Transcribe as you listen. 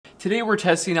Today we're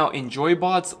testing out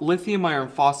Enjoybot's lithium iron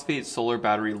phosphate solar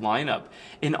battery lineup.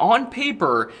 And on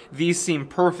paper, these seem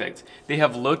perfect. They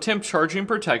have low temp charging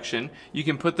protection, you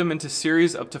can put them into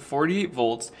series up to 48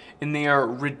 volts, and they are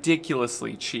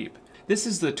ridiculously cheap. This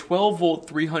is the 12 volt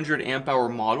 300 amp hour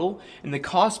model, and the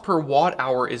cost per watt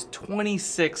hour is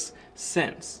 26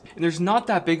 cents. And there's not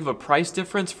that big of a price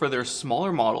difference for their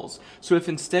smaller models. So if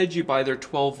instead you buy their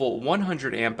 12 volt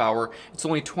 100 amp hour, it's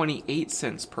only 28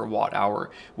 cents per watt hour,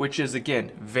 which is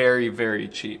again, very, very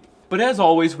cheap. But as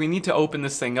always, we need to open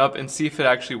this thing up and see if it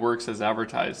actually works as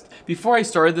advertised. Before I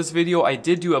started this video, I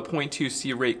did do a 0.2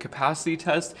 C rate capacity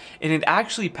test, and it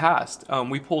actually passed.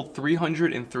 We pulled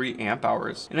 303 amp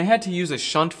hours. And I had to use a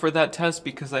shunt for that test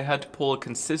because I had to pull a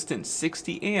consistent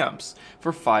 60 amps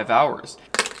for 5 hours.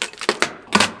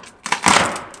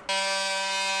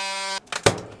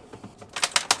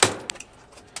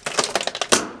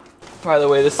 By the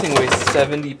way, this thing weighs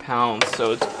 70 pounds,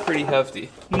 so it's pretty hefty.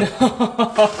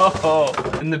 No!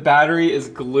 And the battery is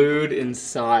glued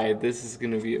inside. This is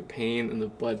gonna be a pain in the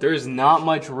butt. There's not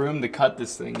much room to cut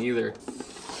this thing either.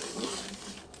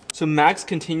 So max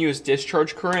continuous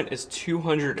discharge current is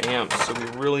 200 amps, so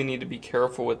we really need to be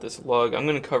careful with this lug. I'm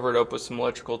gonna cover it up with some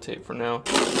electrical tape for now.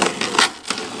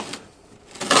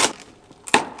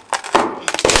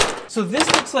 So this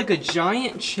looks like a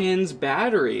giant Chins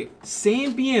battery.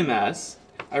 Same BMS.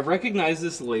 I recognize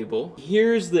this label.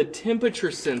 Here's the temperature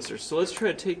sensor. So let's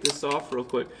try to take this off real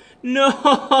quick.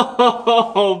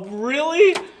 No,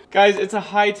 really? Guys, it's a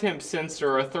high temp sensor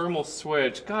or a thermal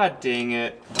switch. God dang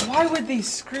it. Why would they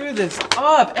screw this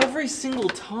up every single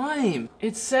time?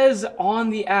 It says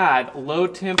on the ad, low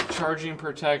temp charging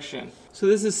protection. So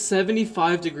this is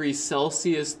 75 degrees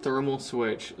Celsius thermal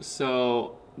switch.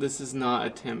 So this is not a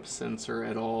temp sensor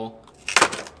at all.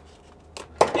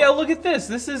 Yeah, look at this.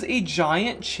 This is a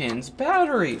giant Chins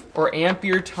battery, or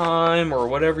ampere time, or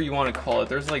whatever you want to call it.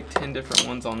 There's like 10 different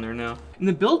ones on there now. And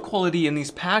the build quality in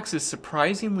these packs is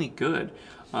surprisingly good.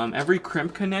 Every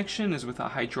crimp connection is with a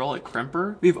hydraulic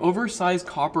crimper. We have oversized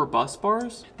copper bus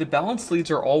bars. The balance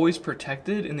leads are always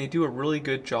protected, and they do a really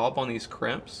good job on these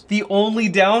crimps. The only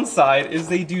downside is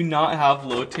they do not have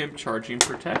low temp charging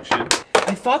protection.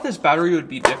 I thought this battery would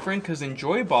be different because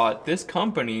Enjoybot, this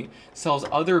company, sells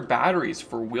other batteries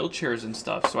for wheelchairs and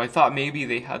stuff. So I thought maybe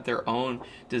they had their own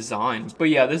design. But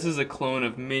yeah, this is a clone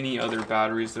of many other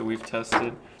batteries that we've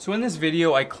tested. So in this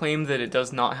video, I claim that it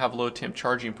does not have low temp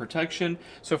charging protection.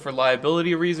 So for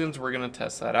liability reasons, we're gonna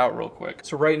test that out real quick.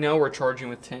 So right now we're charging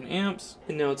with 10 amps,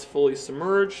 and now it's fully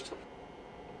submerged.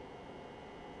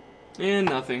 And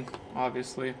nothing,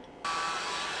 obviously.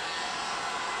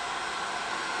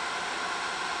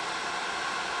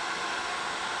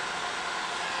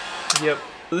 Yep.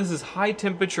 This is high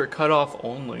temperature cutoff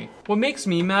only. What makes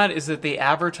me mad is that they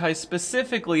advertise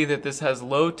specifically that this has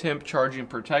low temp charging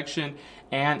protection,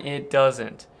 and it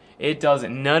doesn't. It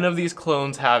doesn't. None of these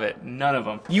clones have it. None of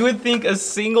them. You would think a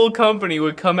single company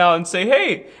would come out and say,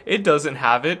 hey, it doesn't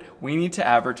have it. We need to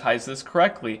advertise this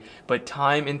correctly. But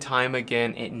time and time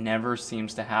again, it never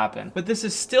seems to happen. But this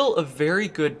is still a very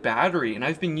good battery, and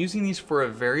I've been using these for a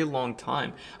very long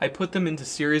time. I put them into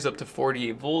series up to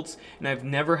 48 volts, and I've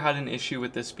never had an issue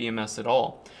with this BMS at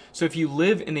all. So if you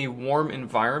live in a warm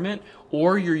environment,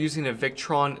 or you're using a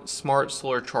Victron smart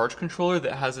solar charge controller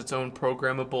that has its own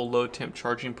programmable low temp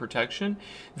charging protection,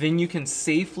 then you can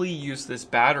safely use this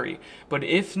battery. But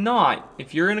if not,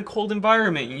 if you're in a cold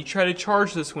environment and you try to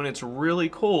charge this when it's really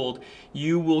cold,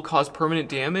 you will cause permanent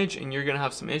damage and you're gonna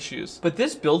have some issues. But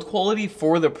this build quality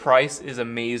for the price is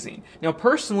amazing. Now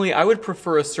personally, I would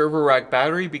prefer a server rack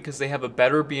battery because they have a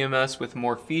better BMS with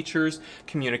more features,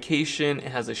 communication,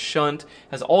 it has a shunt,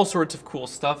 has all sorts of cool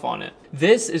stuff on it.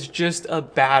 This is just a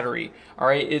battery, all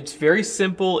right? It's very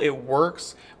simple, it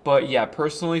works, but yeah,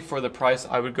 personally for the price,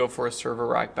 I would go for a server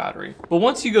rack battery. But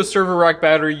once you go server rack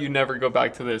battery, you never go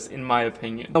back to this, in my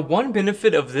opinion. Now, one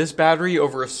benefit of this battery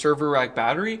over a server rack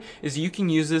battery is you can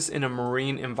use this in a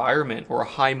marine environment or a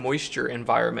high moisture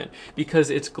environment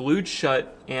because it's glued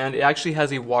shut and it actually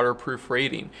has a waterproof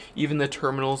rating. Even the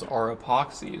terminals are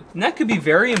epoxied. And that could be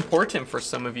very important for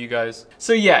some of you guys.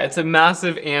 So yeah, it's a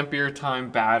massive ampere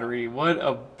time battery. What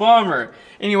a bummer.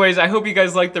 Anyways, I hope you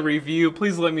guys liked the review.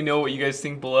 Please let me know what you guys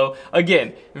think below.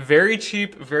 Again, very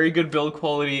cheap, very good build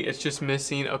quality. It's just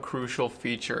missing a crucial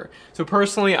feature. So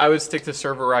personally, I would stick to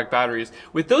server rack batteries.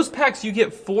 With those packs, you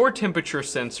get 4 temperature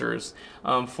sensors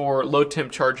for low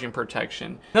temp charging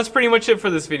protection. That's pretty much it for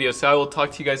this video. So I will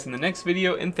talk to you guys in the next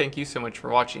video, and thank you so much for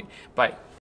watching. Bye.